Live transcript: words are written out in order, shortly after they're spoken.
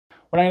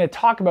What I'm going to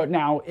talk about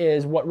now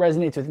is what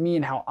resonates with me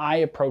and how I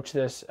approach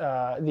this,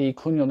 the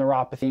cluneal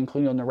neuropathy and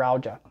cluneal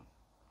neuralgia.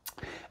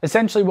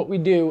 Essentially what we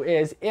do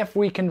is, if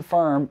we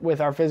confirm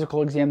with our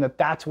physical exam that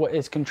that's what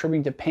is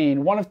contributing to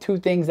pain, one of two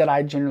things that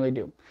I generally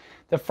do.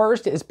 The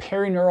first is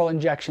perineural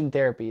injection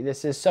therapy.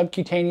 This is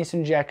subcutaneous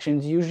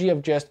injections, usually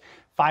of just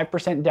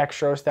 5%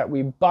 dextrose that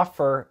we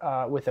buffer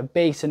with a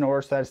base in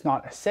order so that it's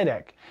not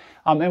acidic.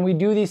 And we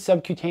do these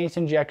subcutaneous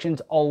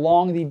injections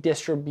along the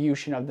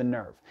distribution of the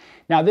nerve.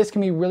 Now, this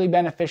can be really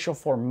beneficial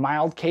for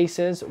mild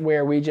cases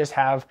where we just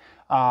have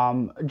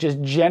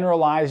just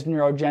generalized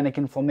neurogenic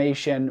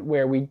inflammation,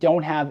 where we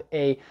don't have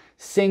a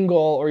single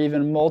or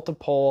even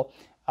multiple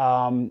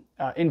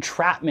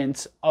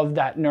entrapments of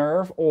that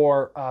nerve,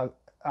 or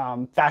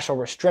fascial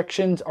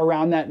restrictions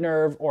around that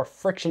nerve, or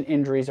friction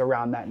injuries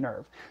around that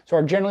nerve.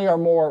 So generally our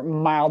more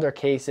milder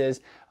cases,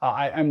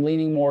 I'm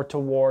leaning more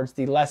towards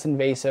the less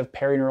invasive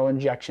perineural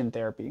injection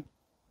therapy.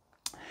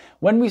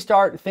 When we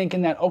start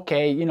thinking that,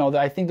 okay, you know,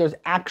 I think there's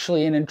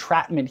actually an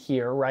entrapment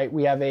here, right?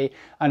 We have a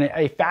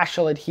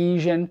fascial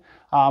adhesion,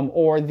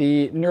 or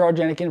the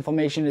neurogenic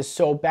inflammation is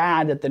so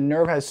bad that the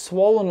nerve has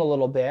swollen a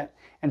little bit,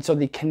 and so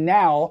the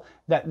canal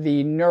that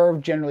the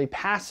nerve generally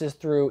passes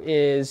through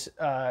is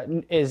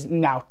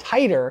now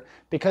tighter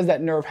because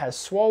that nerve has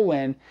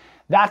swollen.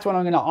 That's when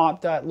I'm going to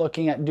opt at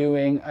looking at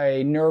doing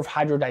a nerve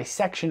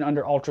hydrodissection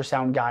under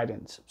ultrasound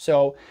guidance.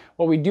 So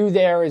what we do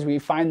there is we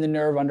find the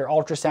nerve under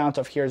ultrasound.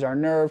 So if here's our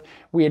nerve,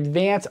 we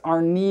advance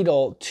our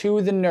needle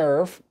to the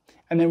nerve,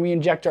 and then we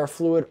inject our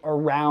fluid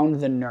around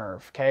the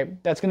nerve, okay?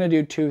 That's gonna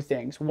do two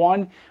things.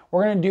 One,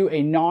 we're gonna do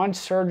a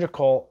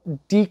non-surgical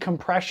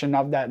decompression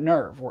of that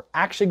nerve. We're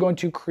actually going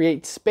to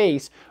create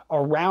space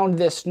around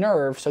this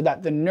nerve so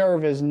that the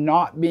nerve is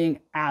not being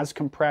as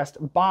compressed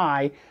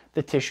by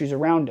the tissues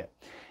around it.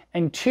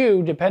 And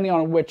two, depending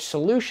on which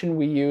solution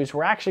we use,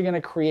 we're actually going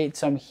to create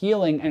some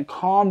healing and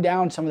calm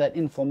down some of that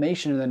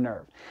inflammation in the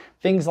nerve.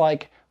 Things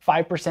like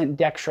 5%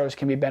 dextrose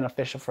can be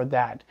beneficial for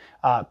that.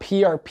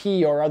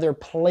 PRP or other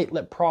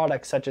platelet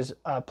products such as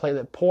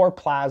platelet poor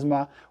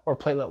plasma or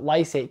platelet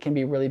lysate can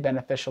be really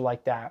beneficial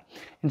like that.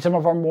 In some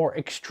of our more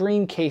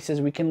extreme cases,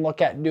 we can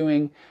look at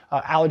doing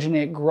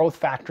allogeneic growth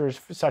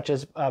factors such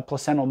as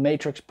placental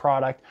matrix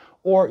product,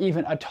 or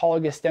even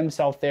autologous stem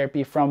cell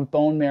therapy from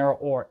bone marrow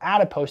or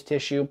adipose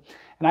tissue.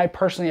 And I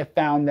personally have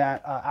found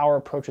that our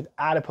approach with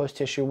adipose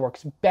tissue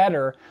works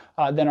better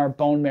than our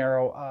bone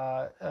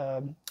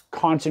marrow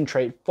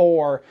concentrate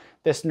for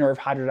this nerve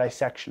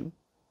hydrodissection.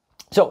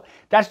 So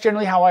that's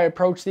generally how I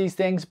approach these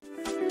things.